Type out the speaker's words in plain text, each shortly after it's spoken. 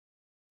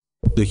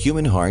The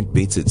human heart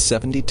beats at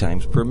 70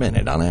 times per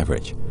minute on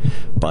average,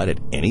 but at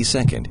any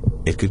second,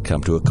 it could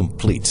come to a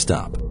complete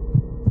stop.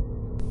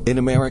 In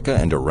America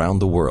and around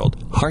the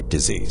world, heart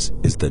disease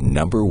is the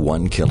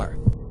 #1 killer.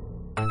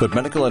 But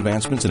medical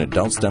advancements in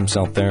adult stem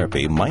cell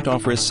therapy might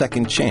offer a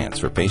second chance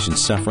for patients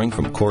suffering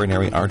from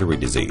coronary artery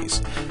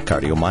disease,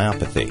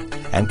 cardiomyopathy,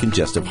 and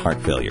congestive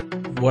heart failure.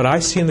 What I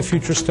see in the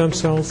future of stem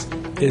cells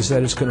is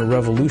that it's going to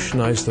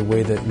revolutionize the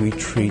way that we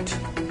treat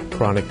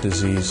chronic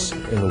disease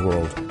in the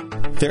world.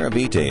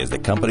 TheraVitae is the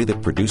company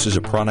that produces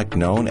a product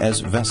known as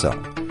Vessel,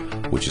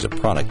 which is a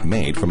product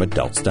made from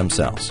adult stem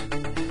cells.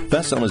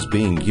 Vessel is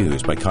being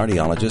used by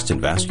cardiologists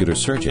and vascular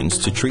surgeons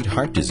to treat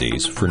heart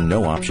disease for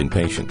no-option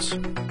patients.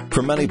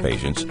 For many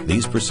patients,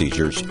 these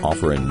procedures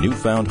offer a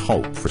newfound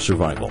hope for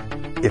survival.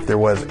 If there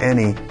was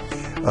any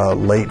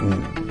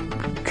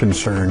latent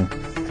concern,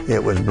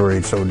 it was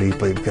buried so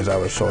deeply because I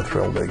was so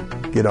thrilled to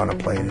get on a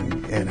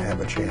plane and have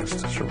a chance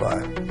to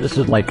survive. This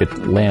is like a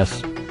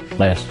last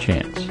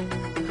chance.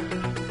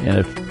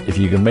 And if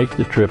you can make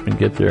the trip and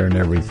get there and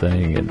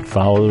everything and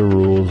follow the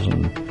rules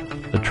and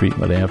the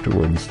treatment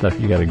afterward and stuff,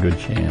 you got a good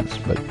chance.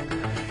 But,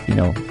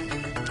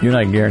 you're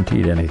not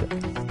guaranteed anything.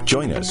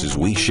 Join us as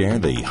we share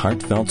the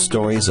heartfelt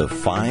stories of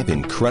 5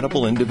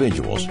 incredible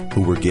individuals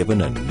who were given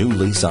a new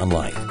lease on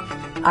life.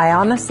 I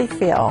honestly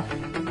feel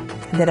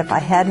that if I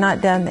had not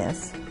done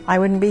this, I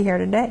wouldn't be here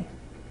today.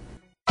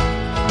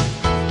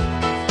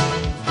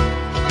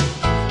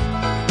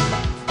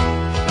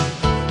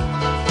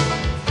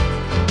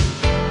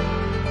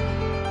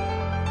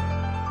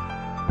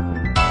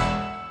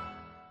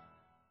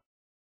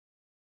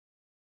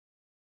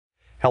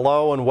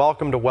 Hello and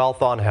welcome to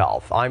Wealth on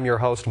Health. I'm your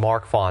host,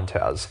 Mark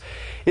Fontes.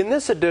 In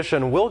this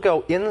edition, we'll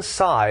go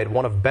inside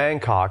one of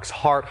Bangkok's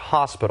heart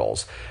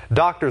hospitals.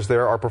 Doctors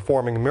there are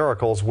performing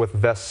miracles with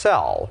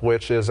Vessel,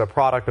 which is a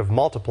product of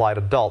multiplied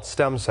adult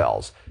stem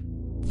cells.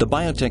 The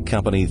biotech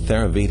company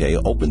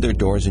TheraVitae opened their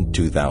doors in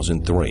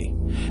 2003.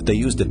 They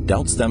used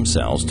adult stem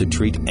cells to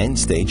treat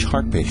end-stage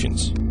heart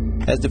patients.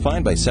 As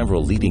defined by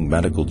several leading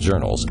medical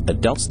journals,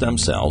 adult stem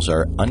cells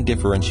are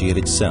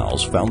undifferentiated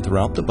cells found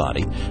throughout the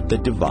body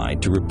that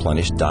divide to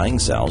replenish dying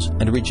cells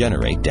and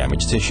regenerate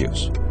damaged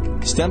tissues.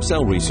 Stem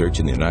cell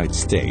research in the United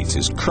States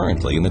is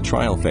currently in the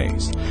trial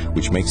phase,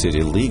 which makes it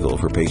illegal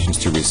for patients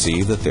to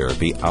receive the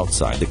therapy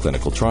outside the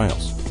clinical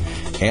trials.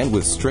 And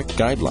with strict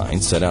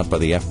guidelines set out by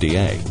the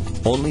FDA,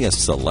 only a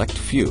select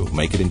few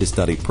make it into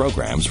study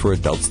programs for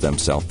adult stem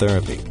cell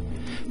therapy.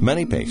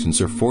 Many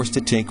patients are forced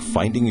to take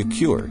finding a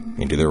cure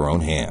into their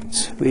own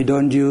hands. We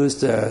don't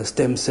use the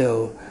stem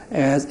cell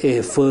as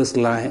a first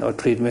line of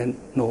treatment.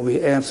 No,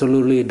 we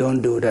absolutely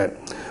don't do that.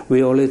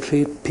 We only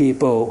treat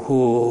people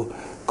who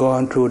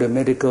gone through the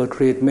medical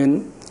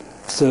treatment,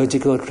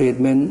 surgical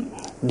treatment,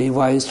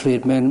 device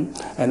treatment,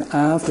 and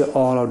after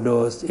all of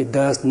those, it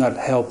does not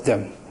help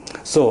them.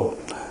 So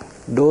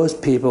those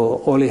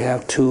people only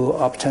have 2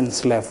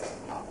 options left.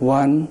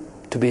 1,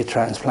 to be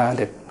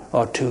transplanted,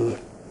 or 2,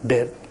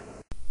 dead.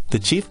 The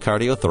chief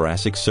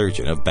cardiothoracic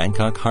surgeon of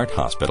Bangkok Heart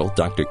Hospital,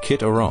 Dr. Kit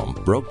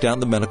Arom, broke down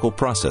the medical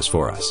process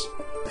for us.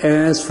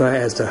 As far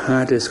as the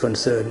heart is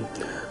concerned,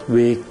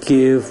 we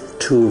give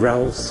 2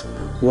 routes.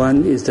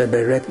 One is the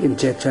direct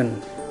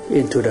injection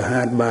into the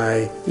heart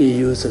by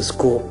use a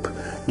scope,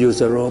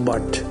 use a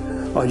robot,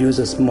 or use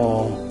a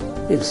small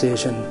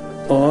incision.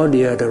 Or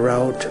the other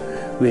route,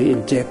 we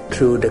inject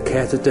through the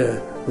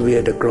catheter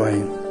via the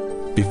groin.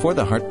 Before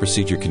the heart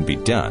procedure can be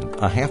done,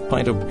 a half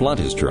pint of blood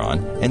is drawn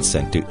and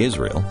sent to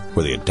Israel,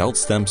 where the adult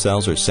stem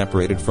cells are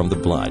separated from the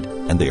blood,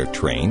 and they are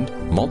trained,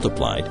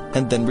 multiplied,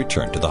 and then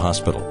returned to the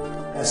hospital.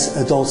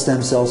 Adult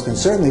stem cells can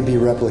certainly be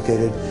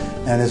replicated,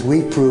 and as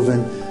we've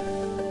proven,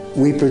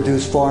 we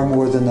produce far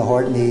more than the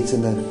heart needs,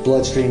 and the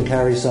bloodstream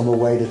carries some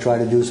away to try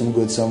to do some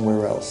good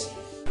somewhere else.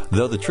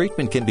 Though the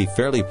treatment can be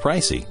fairly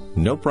pricey,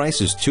 no price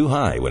is too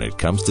high when it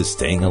comes to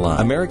staying alive.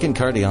 American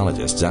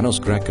cardiologist Zannos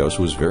Grekos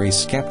was very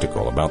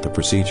skeptical about the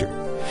procedure,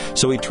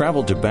 so he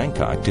traveled to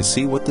Bangkok to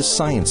see what the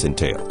science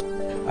entailed.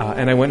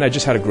 And I went and I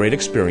just had a great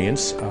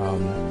experience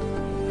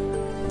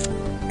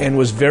and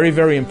was very,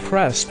 very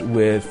impressed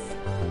with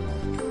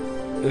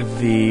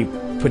the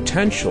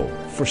potential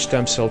for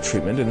stem cell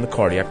treatment in the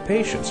cardiac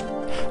patients.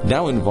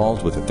 Now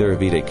involved with the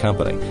TheraVitae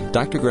company,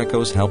 Dr.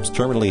 Grekos helps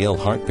terminally ill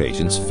heart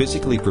patients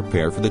physically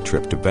prepare for the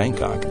trip to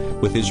Bangkok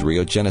with his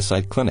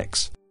Regenocyte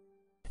clinics.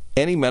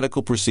 Any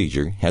medical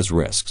procedure has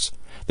risks.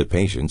 The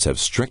patients have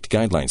strict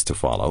guidelines to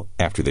follow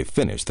after they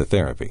finish the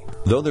therapy.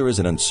 Though there is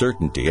an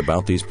uncertainty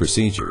about these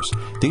procedures,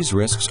 these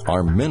risks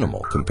are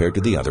minimal compared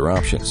to the other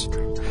options.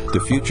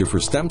 The future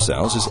for stem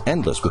cells is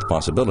endless with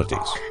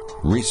possibilities.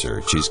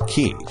 Research is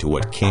key to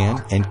what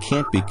can and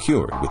can't be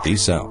cured with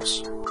these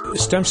cells.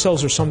 Stem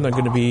cells are something that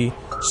are going to be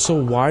so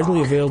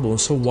widely available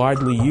and so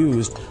widely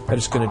used that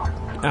it's going to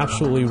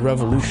absolutely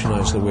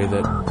revolutionize the way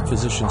that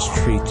physicians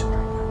treat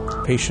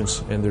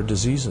patients and their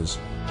diseases.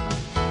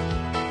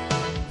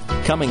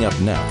 Coming up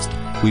next,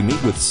 we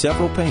meet with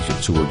several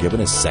patients who were given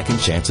a second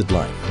chance at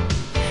life.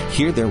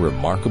 Hear their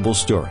remarkable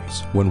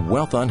stories when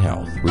Wealth on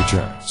Health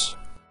returns.